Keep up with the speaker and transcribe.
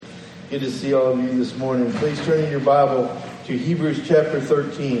Good to see all of you this morning. Please turn in your Bible to Hebrews chapter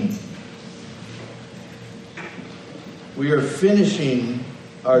 13. We are finishing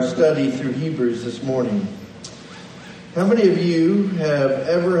our study through Hebrews this morning. How many of you have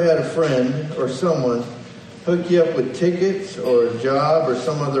ever had a friend or someone hook you up with tickets or a job or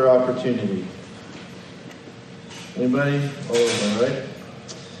some other opportunity? Anybody? All of them, right?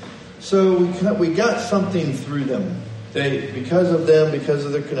 So we got something through them. Because of them, because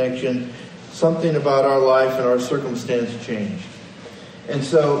of their connection, something about our life and our circumstance changed. And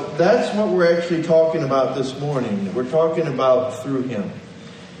so that's what we're actually talking about this morning. We're talking about through him.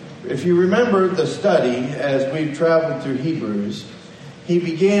 If you remember the study as we've traveled through Hebrews, he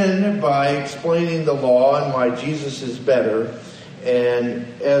began by explaining the law and why Jesus is better. And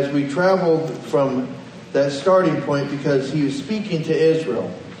as we traveled from that starting point, because he was speaking to Israel.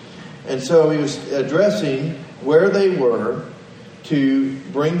 And so he was addressing where they were to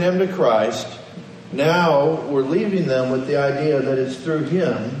bring them to Christ. Now we're leaving them with the idea that it's through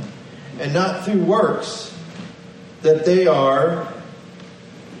him and not through works that they are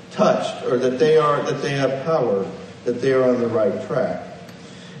touched, or that they have power, that they are on the right track.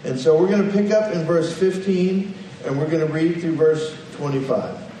 And so we're going to pick up in verse 15 and we're going to read through verse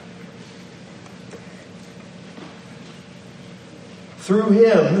 25. Through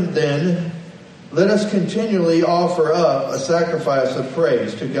him, then, let us continually offer up a sacrifice of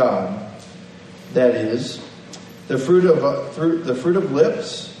praise to God. That is, the fruit of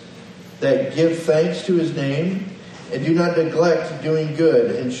lips that give thanks to his name, and do not neglect doing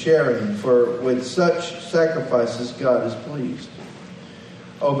good and sharing, for with such sacrifices God is pleased.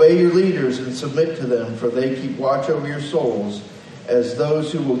 Obey your leaders and submit to them, for they keep watch over your souls as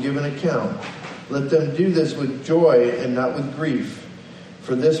those who will give an account. Let them do this with joy and not with grief,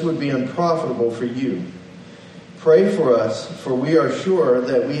 for this would be unprofitable for you. Pray for us, for we are sure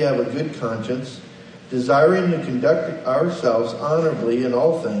that we have a good conscience, desiring to conduct ourselves honorably in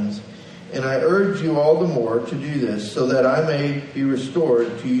all things. And I urge you all the more to do this, so that I may be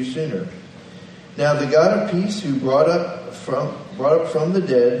restored to you sooner. Now the God of peace, who brought up from the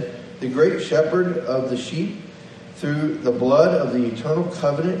dead the great shepherd of the sheep through the blood of the eternal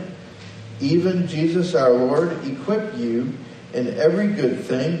covenant, even Jesus our Lord, equip you in every good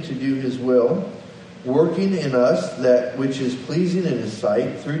thing to do his will, working in us that which is pleasing in his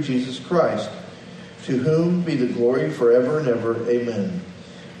sight through Jesus Christ, to whom be the glory forever and ever. Amen.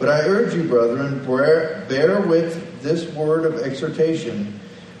 But I urge you, brethren, bear with this word of exhortation,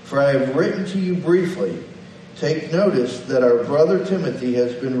 for I have written to you briefly. Take notice that our brother Timothy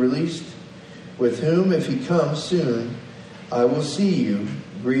has been released, with whom, if he comes soon, I will see you.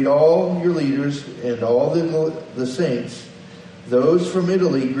 Greet all your leaders and all the saints. Those from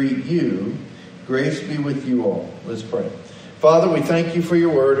Italy greet you. Grace be with you all. Let's pray. Father, we thank you for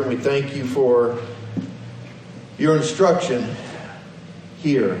your word, and we thank you for your instruction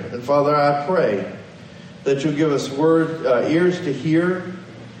here. And Father, I pray that you'll give us ears to hear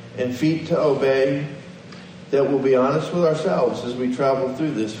and feet to obey, that we'll be honest with ourselves as we travel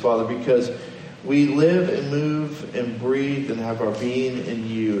through this, Father, because we live and move and breathe and have our being in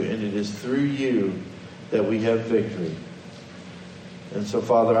you, and it is through you that we have victory. And so,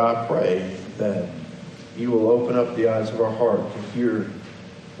 Father, I pray that you will open up the eyes of our heart to hear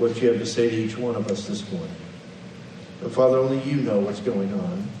what you have to say to each one of us this morning. And Father, only you know what's going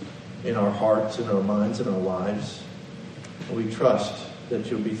on in our hearts, in our minds, in our lives. And we trust that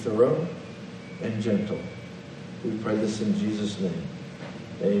you'll be thorough and gentle. We pray this in Jesus' name.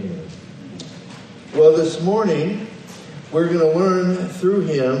 Amen. Well, this morning, we're going to learn through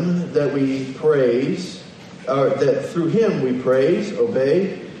him that we praise, that through him we praise,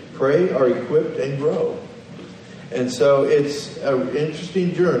 obey, pray, are equipped, and grow. And so it's an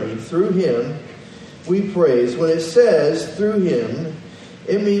interesting journey. Through him we praise. When it says through him,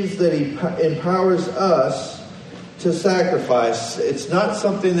 it means that he empowers us to sacrifice. It's not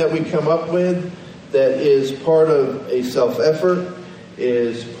something that we come up with that is part of a self-effort,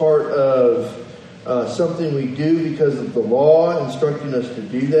 is part of something we do because of the law instructing us to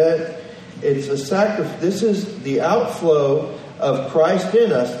do that. It's a sacrifice. This is the outflow of Christ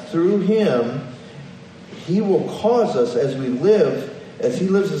in us. Through him, he will cause us as we live, as he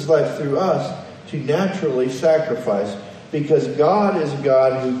lives his life through us, to naturally sacrifice, because God is a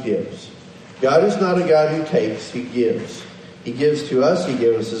God who gives. God is not a God who takes, he gives. He gives to us. He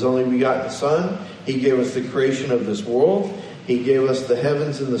gave us his only begotten Son. He gave us the creation of this world. He gave us the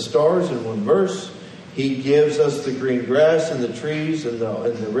heavens and the stars in one verse. He gives us the green grass and the trees and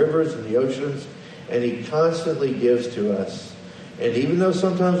the rivers and the oceans. And he constantly gives to us. And even though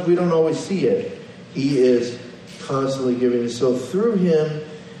sometimes we don't always see it, he is constantly giving. So through him,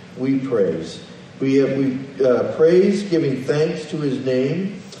 we praise. We praise, giving thanks to his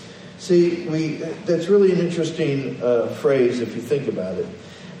name. See, that's really an interesting phrase if you think about it.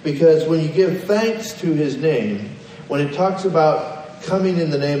 Because when you give thanks to his name, when it talks about coming in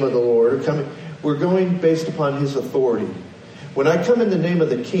the name of the Lord, we're going based upon his authority. When I come in the name of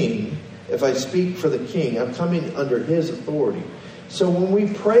the king, if I speak for the king, I'm coming under his authority. So when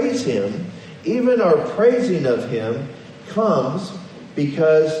we praise him, even our praising of him comes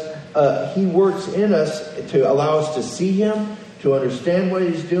because he works in us to allow us to see him, to understand what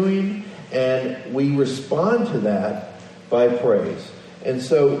he's doing, and we respond to that by praise. And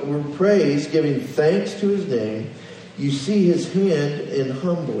so we're praise, giving thanks to his name. You see his hand in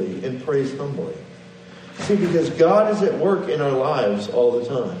humbly, and praise humbly. See, because God is at work in our lives all the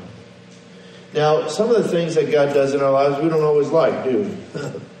time. Now, some of the things that God does in our lives we don't always like, do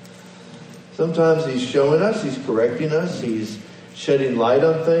we? Sometimes he's showing us, he's correcting us, he's shedding light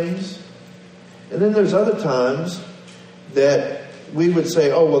on things. And then there's other times that we would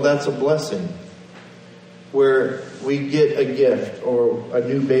say, oh, well, that's a blessing. Where we get a gift, or a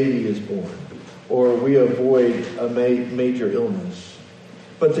new baby is born, or we avoid a major illness.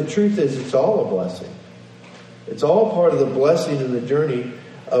 But the truth is, it's all a blessing. It's all part of the blessing in the journey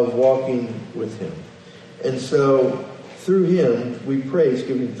of walking with him. And so, through him, we praise,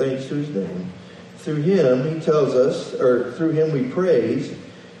 giving thanks to his name. Through him, he tells us, or through him we praise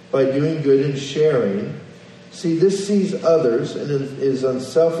by doing good and sharing. See, this sees others and is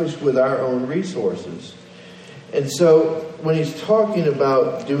unselfish with our own resources. And so, when he's talking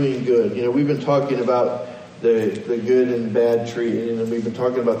about doing good, we've been talking about the good and bad treating, and we've been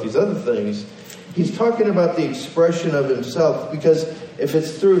talking about these other things. He's talking about the expression of himself, because if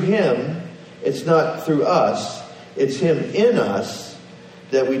it's through him, it's not through us. It's him in us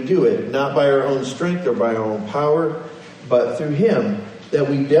that we do it, not by our own strength or by our own power, but through him that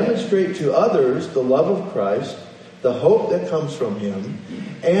we demonstrate to others the love of Christ, the hope that comes from him,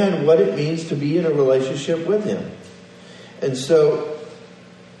 and what it means to be in a relationship with him. And so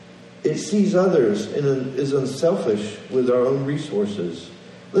it sees others and is unselfish with our own resources.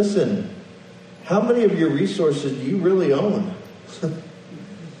 Listen, how many of your resources do you really own?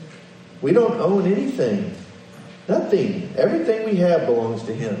 We don't own anything. Nothing. Everything we have belongs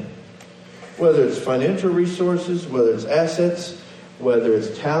to him. Whether it's financial resources, whether it's assets, whether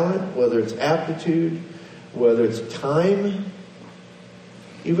it's talent, whether it's aptitude, whether it's time.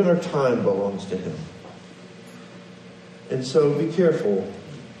 Even our time belongs to him. And so be careful.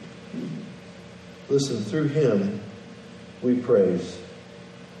 Listen, through him we praise.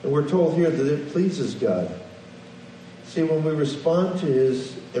 And we're told here that it pleases God. See, when we respond to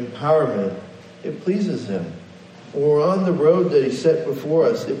his empowerment, it pleases him. When we're on the road that he set before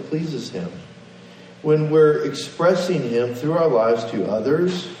us, it pleases him. When we're expressing him through our lives to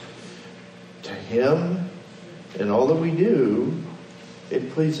others, to him, and all that we do,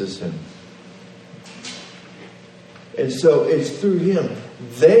 it pleases him. And so it's through him.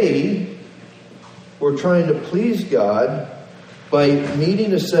 They were trying to please God by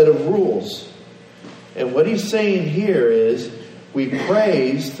meeting a set of rules. And what he's saying here is we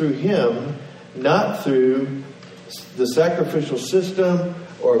praise through him, not through the sacrificial system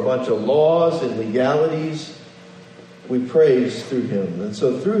or a bunch of laws and legalities. We praise through him. And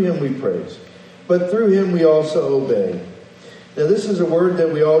so through him we praise. But through him we also obey. Now this is a word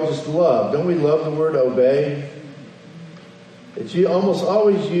that we all just love. Don't we love the word obey? It's almost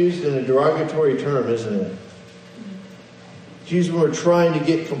always used in a derogatory term, isn't it? It's used when we're trying to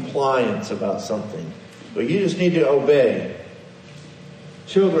get compliance about something. But you just need to obey.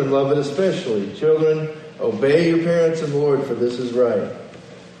 Children love it especially. Children, obey your parents and the Lord, for this is right.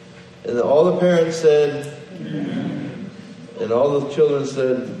 And all the parents said, amen. And all the children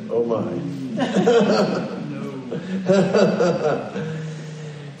said, oh my.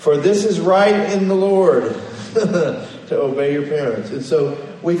 For this is right in the Lord, to obey your parents. And so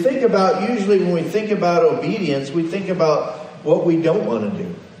we think about, usually when we think about obedience, we think about what we don't want to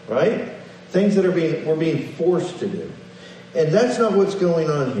do, right? Things that we're being forced to do. And that's not what's going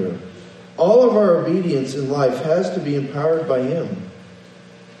on here. All of our obedience in life has to be empowered by him.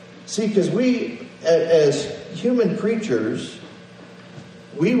 See, because we, as human creatures,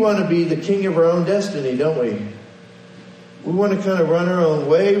 we want to be the king of our own destiny, don't we? We want to kind of run our own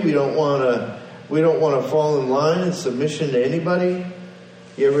way. We don't want to fall in line in submission to anybody.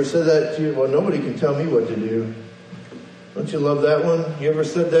 You ever said that to you? Well, nobody can tell me what to do. Don't you love that one? You ever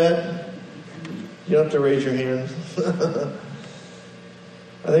said that? You don't have to raise your hand.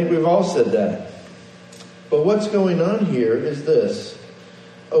 I think we've all said that. But what's going on here is this.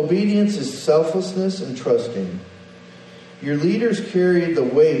 Obedience is selflessness and trusting. Your leaders carry the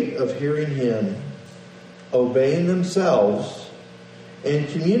weight of hearing him, obeying themselves, and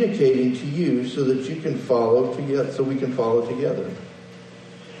communicating to you so that you can follow together, so we can follow together.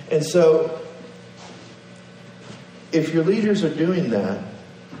 And so, if your leaders are doing that,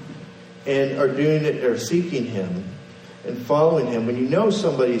 and are doing it, or seeking him, and following him, when you know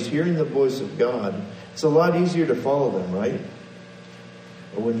somebody's hearing the voice of God, it's a lot easier to follow them, right?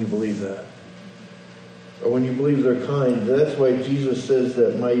 Or when you believe that. Or when you believe they're kind. That's why Jesus says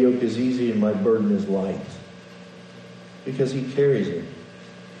that my yoke is easy and my burden is light. Because he carries it.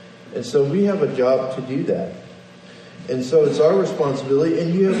 And so we have a job to do that. And so it's our responsibility,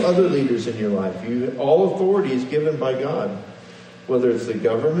 and you have other leaders in your life. All authority is given by God. Whether it's the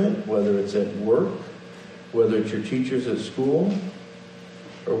government, whether it's at work, whether it's your teachers at school,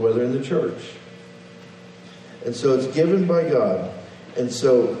 or whether in the church. And so it's given by God. And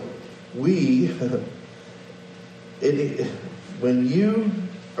so when you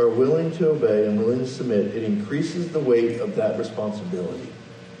are willing to obey and willing to submit, it increases the weight of that responsibility.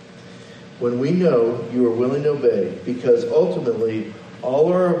 When we know you are willing to obey, because ultimately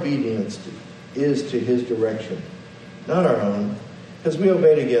all our obedience is to his direction, not our own, because we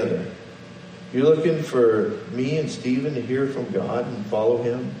obey together. You're looking for me and Stephen to hear from God and follow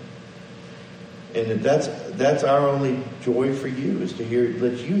him. And that's our only joy for you, is to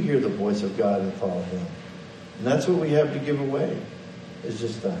let you hear the voice of God and follow him. And that's what we have to give away, is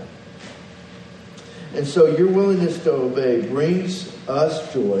just that. And so your willingness to obey brings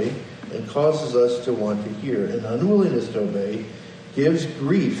us joy and causes us to want to hear. And unwillingness to obey gives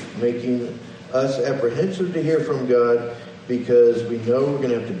grief, making us apprehensive to hear from God because we know we're going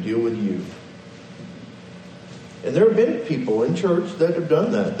to have to deal with you. And there have been people in church that have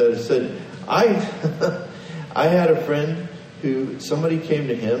done that have said, I had a friend who, somebody came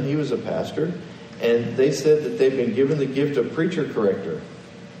to him, he was a pastor, and they said that they've been given the gift of preacher corrector.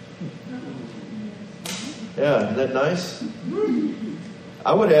 Yeah, isn't that nice?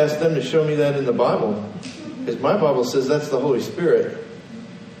 I would ask them to show me that in the Bible, because my Bible says that's the Holy Spirit,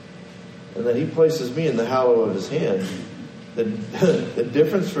 and that he places me in the hollow of his hand. The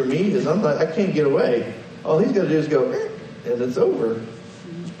difference for me is I can't get away. All he's got to do is go, and it's over.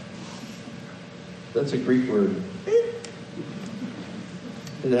 That's a Greek word. It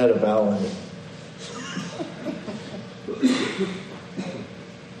had a vowel in it.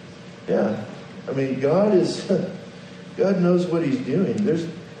 Yeah. I mean, God knows what he's doing.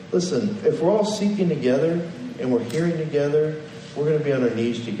 Listen, if we're all seeking together and we're hearing together, we're going to be on our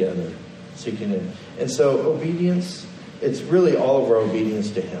knees together, seeking him. And so obedience, it's really all of our obedience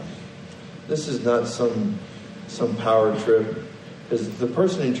to him. This is not some power trip, because the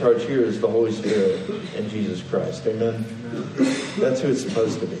person in charge here is the Holy Spirit and Jesus Christ. Amen? That's who it's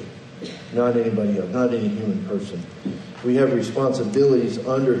supposed to be. Not anybody else, not any human person. We have responsibilities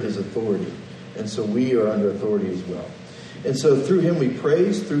under his authority. And so we are under authority as well. And so through him we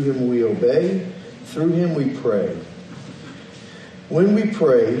praise, through him we obey, through him we pray. When we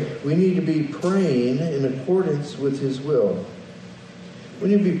pray, we need to be praying in accordance with his will. We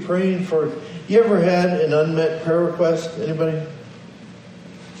need to be praying for... You ever had an unmet prayer request? Anybody?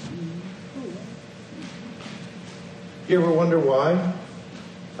 You ever wonder why?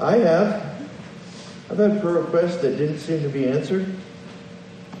 I have. I've had prayer requests that didn't seem to be answered.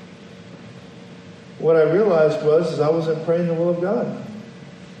 What I realized was I wasn't praying the will of God.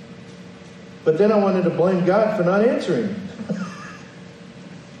 But then I wanted to blame God for not answering.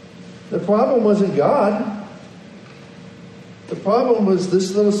 The problem wasn't God. The problem was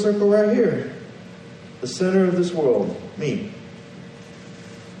this little circle right here. The center of this world. Me.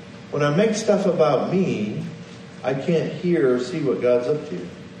 When I make stuff about me, I can't hear or see what God's up to.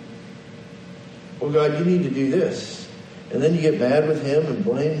 Well, God, you need to do this. And then you get mad with him and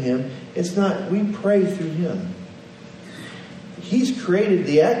blame him. It's not, we pray through him. He's created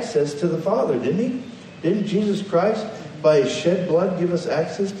the access to the Father, didn't he? Didn't Jesus Christ, by his shed blood, give us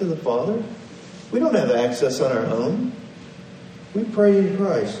access to the Father? We don't have access on our own. We pray in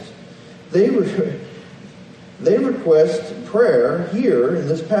Christ. They request prayer here in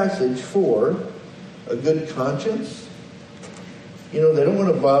this passage for a good conscience. You know, they don't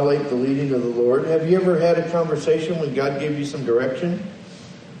want to violate the leading of the Lord. Have you ever had a conversation when God gave you some direction?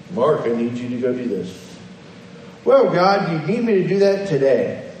 Mark, I need you to go do this. Well, God, you need me to do that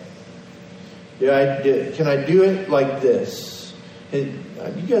today. Can I do it like this? And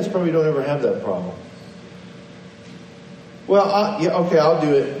you guys probably don't ever have that problem. Well, I'll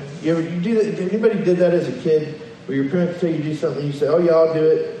do it. You do that? Anybody did that as a kid? Where your parents tell you to do something, you say, oh yeah, I'll do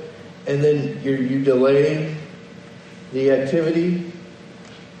it. And then you delay the activity.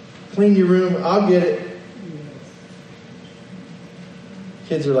 Clean your room, I'll get it.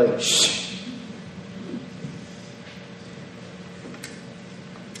 Kids are like, shh.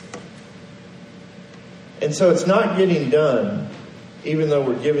 And so it's not getting done, even though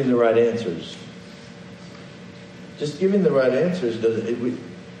we're giving the right answers. Just giving the right answers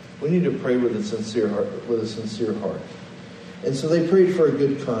we need to pray with a sincere heart. And so they prayed for a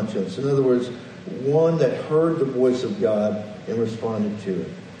good conscience. In other words, one that heard the voice of God and responded to it.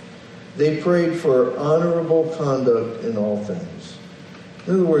 They prayed for honorable conduct in all things.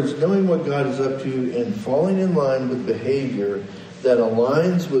 In other words, knowing what God is up to and falling in line with behavior that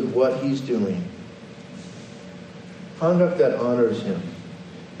aligns with what He's doing. Conduct that honors Him.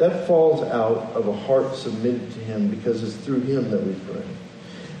 That falls out of a heart submitted to Him because it's through Him that we pray.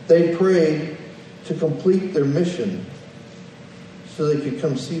 They prayed to complete their mission so they could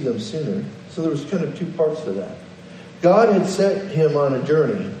come see them sooner. So there was kind of two parts to that. God had set him on a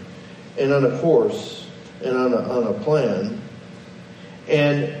journey and on a course and on a plan.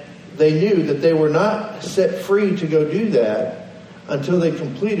 And they knew that they were not set free to go do that until they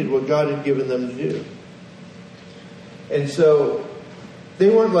completed what God had given them to do. And so they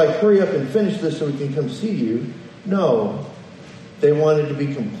weren't like, hurry up and finish this so we can come see you. No, they wanted to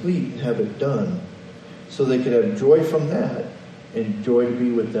be complete and have it done so they could have joy from that and joy to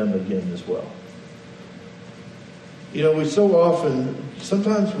be with them again as well. You know,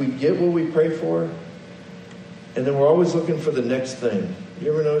 sometimes we get what we pray for, and then we're always looking for the next thing.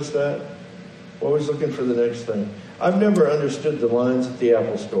 You ever notice that? We're always looking for the next thing. I've never understood the lines at the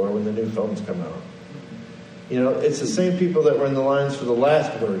Apple store when the new phones come out. You know, it's the same people that were in the lines for the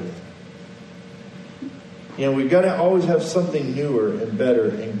last version. You know, we've got to always have something newer and better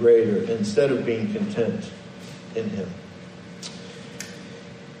and greater instead of being content in Him.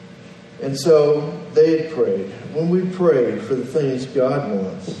 And so they had prayed. When we pray for the things God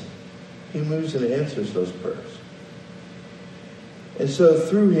wants, He moves and answers those prayers. And so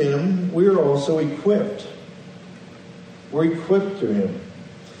through Him, we're also equipped. We're equipped through Him.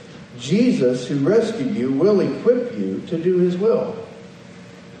 Jesus, who rescued you, will equip you to do His will.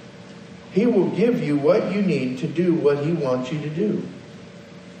 He will give you what you need to do what He wants you to do.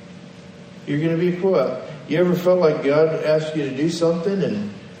 You're going to be equipped. You ever felt like God asked you to do something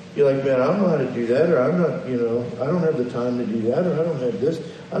and you're like, man, I don't know how to do that, or I'm not, I don't have the time to do that, or I don't have this,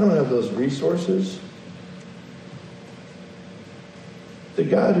 I don't have those resources. The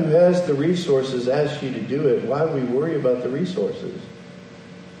God who has the resources asks you to do it. Why do we worry about the resources?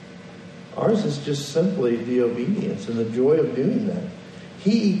 Ours is just simply the obedience and the joy of doing that.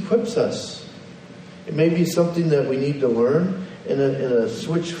 He equips us. It may be something that we need to learn, and a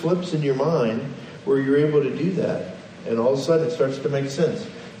switch flips in your mind where you're able to do that. And all of a sudden it starts to make sense,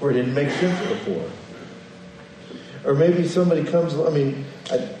 where it didn't make sense before. Or maybe somebody comes,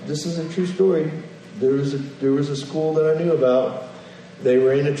 this is a true story. There was a school that I knew about. They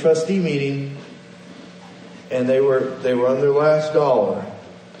were in a trustee meeting, and they were on their last dollar.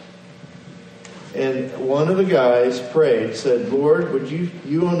 And one of the guys prayed, said, Lord, would you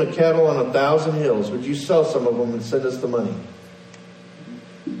own the cattle on 1,000 hills. Would you sell some of them and send us the money?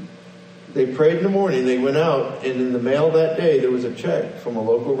 They prayed in the morning. They went out, and in the mail that day, there was a check from a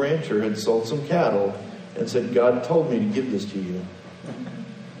local rancher who had sold some cattle and said, God told me to give this to you.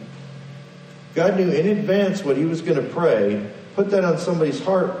 God knew in advance what he was going to pray, put that on somebody's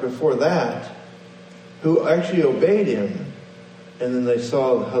heart before that, who actually obeyed him, and then they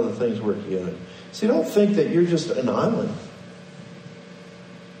saw how the things work together. See, don't think that you're just an island.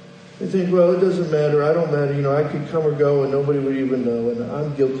 You think, well, it doesn't matter, I don't matter, I could come or go and nobody would even know, and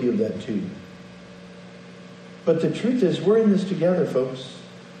I'm guilty of that too. But the truth is, we're in this together, folks.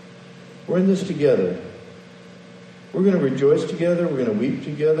 We're in this together. We're going to rejoice together, we're going to weep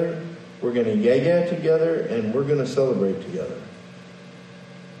together, we're going to yah-yah together, and we're going to celebrate together.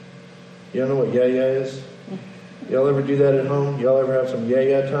 Y'all know what yah-yah is? Y'all ever do that at home? Y'all ever have some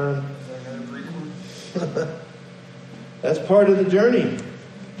yah-yah time? That's part of the journey.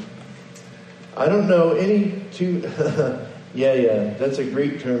 I don't know any two... yeah, that's a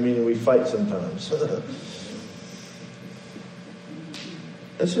Greek term, meaning we fight sometimes.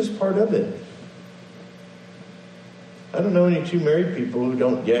 That's just part of it. I don't know any two married people who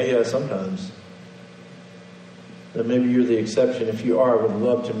don't yeah sometimes. But maybe you're the exception. If you are, I would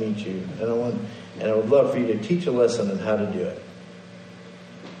love to meet you. And I would love for you to teach a lesson on how to do it.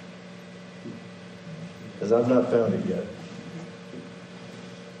 Because I've not found it yet.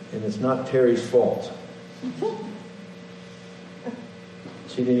 And it's not Terry's fault.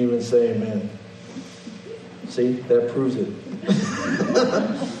 She didn't even say amen. See, that proves it.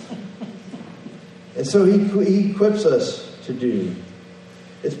 And so he equips us to do.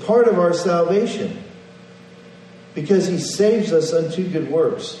 It's part of our salvation. Because he saves us unto good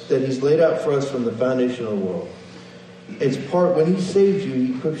works that he's laid out for us from the foundation of the world. It's part, when he saves you,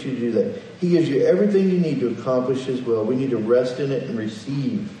 he equips you to do that. He gives you everything you need to accomplish his will. We need to rest in it and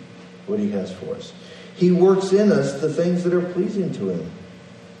receive what he has for us. He works in us the things that are pleasing to him.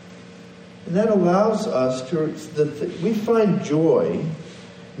 And that allows us to, we find joy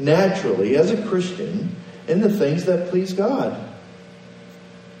naturally as a Christian in the things that please God.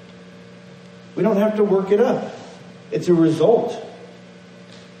 We don't have to work it up. It's a result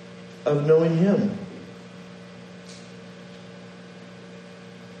of knowing him.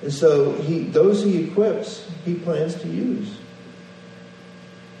 And so those he equips, he plans to use.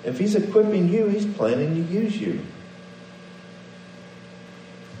 If he's equipping you, he's planning to use you.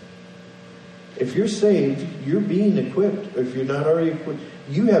 If you're saved, you're being equipped. If you're not already equipped,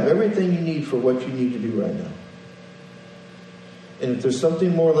 you have everything you need for what you need to do right now. And if there's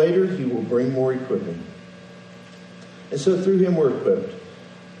something more later, he will bring more equipping. And so through him we're equipped.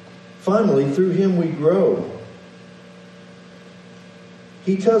 Finally, through him we grow.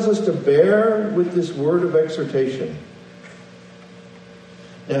 He tells us to bear with this word of exhortation.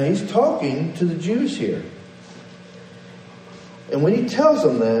 Now he's talking to the Jews here. And when he tells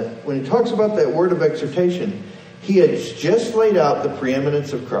them that, when he talks about that word of exhortation, he had just laid out the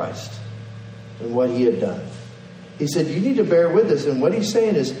preeminence of Christ and what he had done. He said, you need to bear with this. And what he's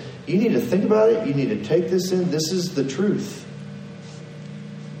saying is, you need to think about it. You need to take this in. This is the truth.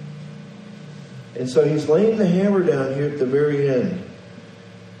 And so he's laying the hammer down here at the very end.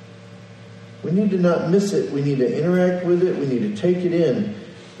 We need to not miss it. We need to interact with it. We need to take it in.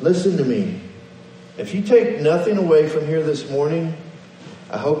 Listen to me. If you take nothing away from here this morning,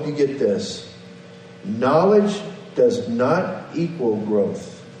 I hope you get this. Knowledge does not equal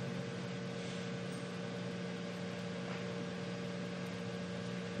growth.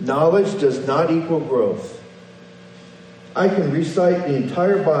 Knowledge does not equal growth. I can recite the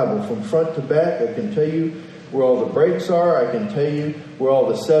entire Bible from front to back. I can tell you where all the breaks are. I can tell you where all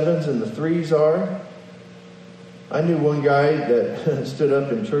the 7s and the 3s are. I knew one guy that stood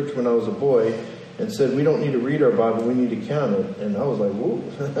up in church when I was a boy and said, we don't need to read our Bible, we need to count it. And I was like, whoa,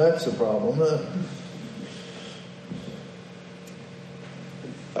 that's a problem.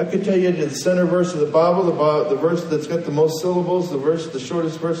 I could tell you the center verse of the Bible, the verse that's got the most syllables, the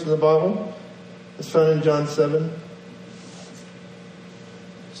shortest verse in the Bible. It's found in John 7.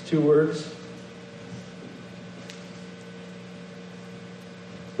 It's 2 words.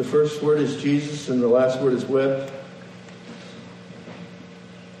 The first word is Jesus and the last word is wept.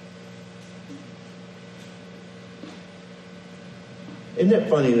 Isn't it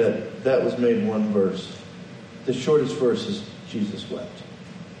funny that that was made one verse? The shortest verse is Jesus wept.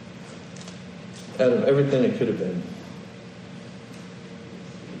 Out of everything it could have been.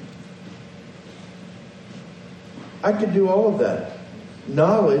 I could do all of that.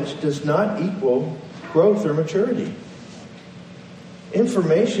 Knowledge does not equal growth or maturity.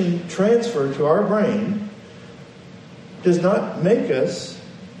 Information transferred to our brain does not make us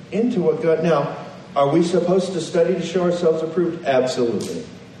into what God... Now, are we supposed to study to show ourselves approved? Absolutely.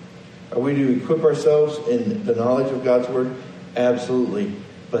 Are we to equip ourselves in the knowledge of God's Word? Absolutely.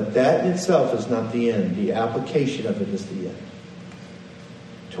 But that in itself is not the end. The application of it is the end.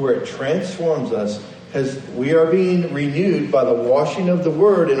 To where it transforms us, because we are being renewed by the washing of the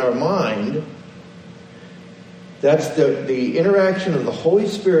Word in our mind. That's the interaction of the Holy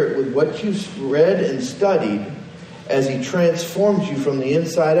Spirit with what you've read and studied as He transforms you from the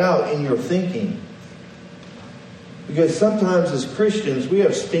inside out in your thinking. Because sometimes as Christians, we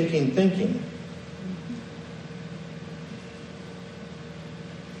have stinking thinking.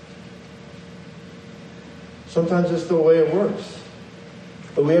 Sometimes it's the way it works.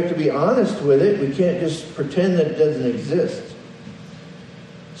 But we have to be honest with it. We can't just pretend that it doesn't exist.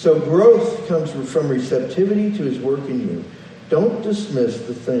 So growth comes from receptivity to His work in you. Don't dismiss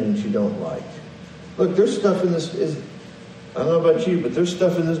the things you don't like. Look, there's stuff in this... I don't know about you, but there's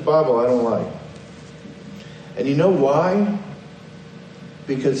stuff in this Bible I don't like. And you know why?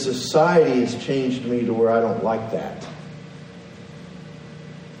 Because society has changed me to where I don't like that.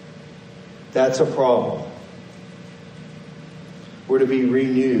 That's a problem. We're to be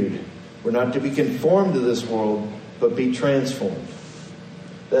renewed. We're not to be conformed to this world, but be transformed.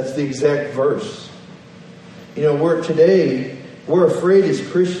 That's the exact verse. You know, we're afraid as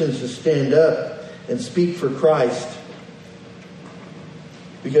Christians to stand up and speak for Christ.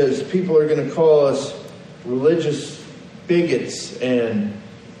 Because people are going to call us religious bigots and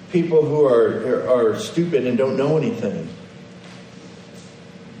people who are stupid and don't know anything.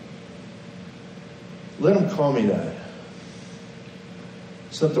 Let them call me that.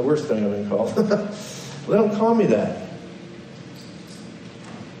 It's not the worst thing I've been called. Well, don't call me that.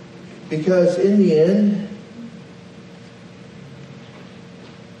 Because in the end,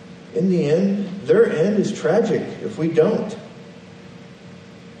 their end is tragic if we don't.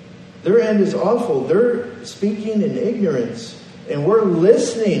 Their end is awful. They're speaking in ignorance, and we're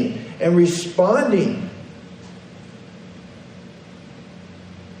listening and responding.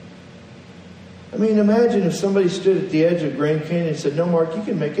 I mean, imagine if somebody stood at the edge of Grand Canyon and said, "No, Mark, you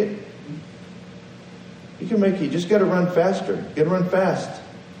can make it. You can make it. You just got to run faster. You got to run fast.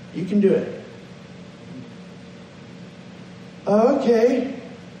 You can do it." Okay.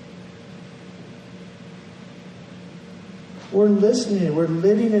 We're listening. We're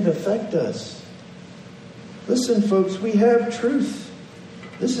letting it affect us. Listen, folks, we have truth.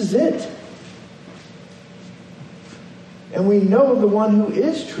 This is it. And we know the one who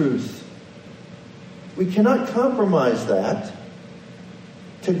is truth. We cannot compromise that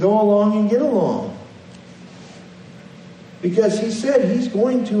to go along and get along. Because he said he's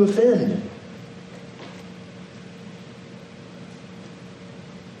going to offend.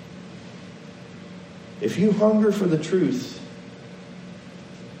 If you hunger for the truth,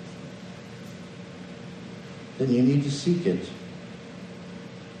 then you need to seek it.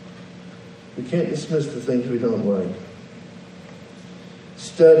 We can't dismiss the things we don't like.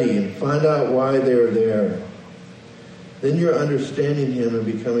 Study and find out why they're there. Then you're understanding him and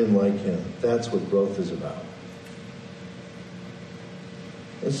becoming like him. That's what growth is about.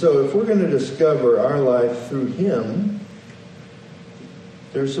 And so if we're going to discover our life through him,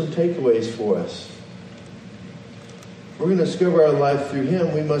 there's some takeaways for us. If we're going to discover our life through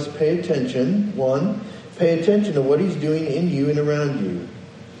him, we must pay attention. One, pay attention to what he's doing in you and around you.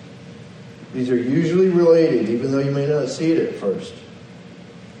 These are usually related, even though you may not see it at first.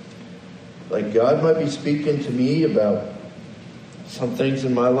 Like God might be speaking to me about some things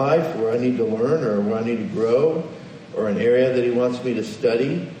in my life where I need to learn or where I need to grow, or an area that he wants me to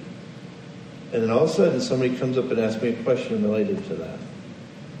study. And then all of a sudden somebody comes up and asks me a question related to that.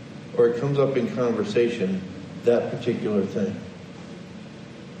 Or it comes up in conversation, that particular thing.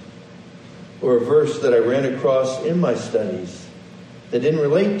 Or a verse that I ran across in my studies that didn't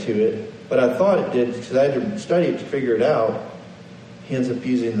relate to it, but I thought it did because I had to study it to figure it out. He ends up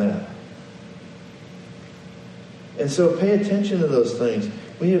using that. And so pay attention to those things.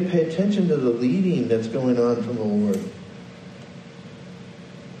 We need to pay attention to the leading that's going on from the Lord.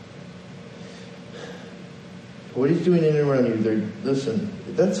 What he's doing in and around you, listen,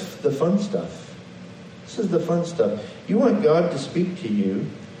 that's the fun stuff. This is the fun stuff. You want God to speak to you,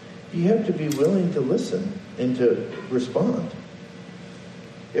 you have to be willing to listen and to respond.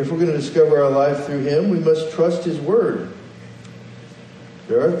 If we're going to discover our life through him, we must trust his word.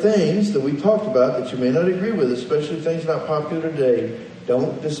 There are things that we talked about that you may not agree with, especially things not popular today.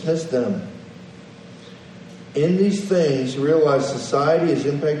 Don't dismiss them. In these things, realize society has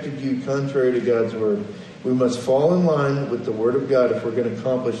impacted you contrary to God's word. We must fall in line with the word of God if we're going to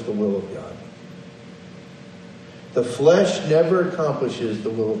accomplish the will of God. The flesh never accomplishes the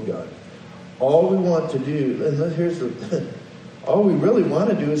will of God. All we want to do, and here's the, all we really want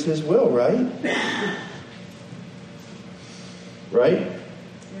to do is his will, right? Right?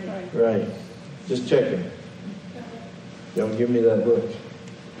 Right. Just checking. Don't give me that look.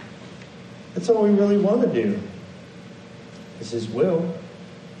 That's all we really want to do. It's his will.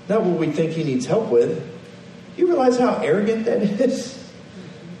 Not what we think he needs help with. You realize how arrogant that is?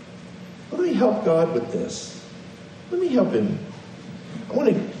 Let me help God with this. Let me help him. I want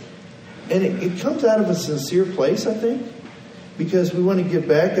to, and it comes out of a sincere place, I think, because we want to give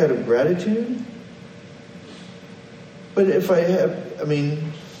back out of gratitude. But if I have,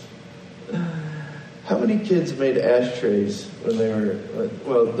 how many kids made ashtrays when they were,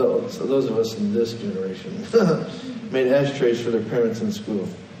 those of us in this generation, made ashtrays for their parents in school?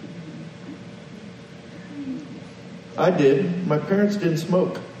 I did. My parents didn't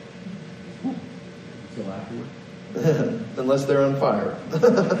smoke. Unless they're on fire.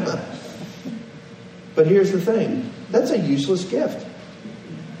 But here's the thing. That's a useless gift.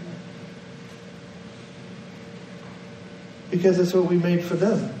 Because that's what we made for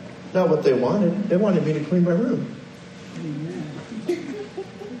them. Not what they wanted. They wanted me to clean my room.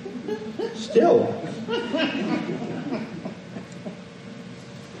 Still.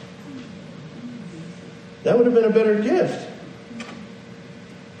 That would have been a better gift.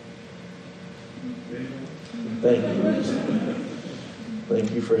 Thank you.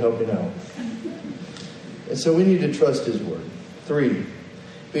 Thank you for helping out. And so we need to trust his word. 3,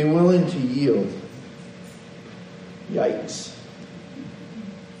 be willing to yield. Yikes.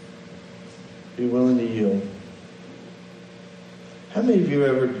 Be willing to yield. How many of you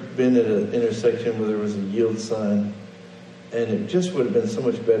have ever been at an intersection where there was a yield sign, and it just would have been so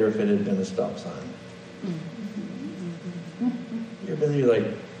much better if it had been a stop sign? You ever been there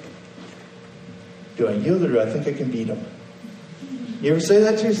like, do I yield or do I think I can beat them? You ever say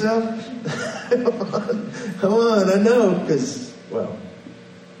that to yourself? Come on, I know, because, well,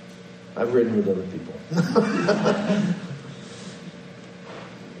 I've ridden with other people.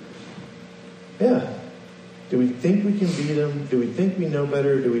 Yeah. Do we think we can beat them? Do we think we know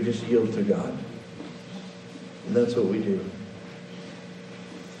better? Or do we just yield to God? And that's what we do.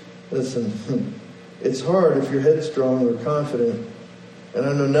 Listen, it's hard if you're headstrong or confident. And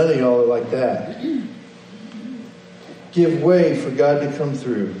I know none of y'all are like that. Give way for God to come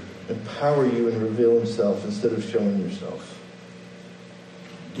through, empower you, and reveal himself instead of showing yourself.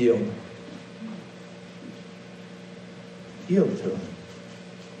 Yield. Yield to him.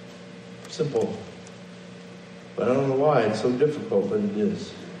 Simple. But I don't know why it's so difficult, but it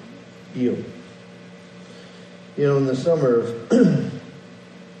is. Yield. You know, in the summer of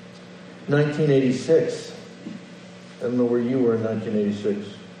 1986, I don't know where you were in 1986,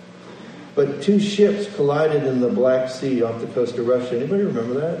 but 2 ships collided in the Black Sea off the coast of Russia. Anybody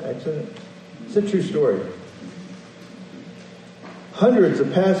remember that accident? It's a true story. Hundreds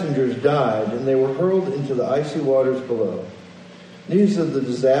of passengers died, and they were hurled into the icy waters below. News of the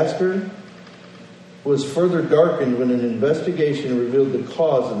disaster was further darkened when an investigation revealed the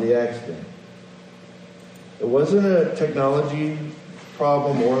cause of the accident. It wasn't a technology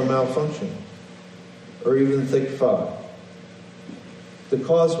problem or a malfunction, or even thick fog. The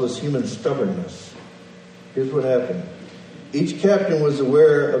cause was human stubbornness. Here's what happened. Each captain was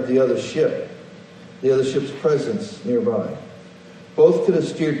aware of the other ship's presence nearby. Both could have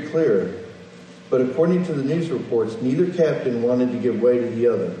steered clear, but according to the news reports, neither captain wanted to give way to the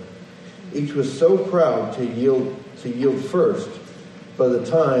other. Each was so proud to yield first.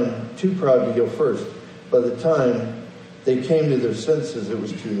 Too proud to yield first. By the time they came to their senses, it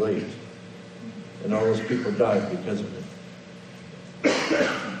was too late. And all those people died because of it.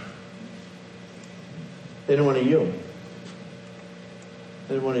 They didn't want to yield.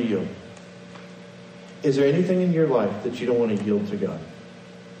 They didn't want to yield. Is there anything in your life that you don't want to yield to God?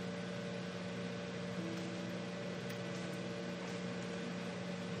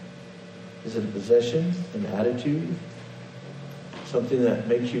 Is it a possession, an attitude, something that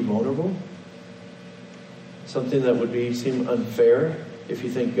makes you vulnerable? Something that would seem unfair if you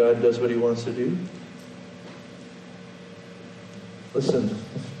think God does what he wants to do? Listen,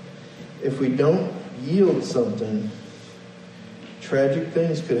 if we don't yield something, tragic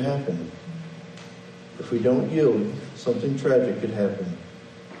things could happen. If we don't yield, something tragic could happen.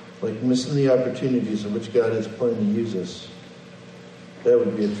 Like missing the opportunities in which God has planned to use us. That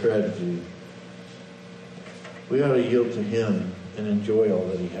would be a tragedy. We ought to yield to him and enjoy all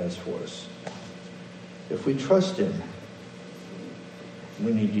that he has for us. If we trust him,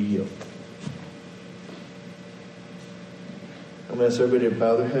 we need to yield. I'm going to ask everybody to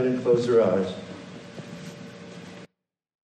bow their head and close their eyes.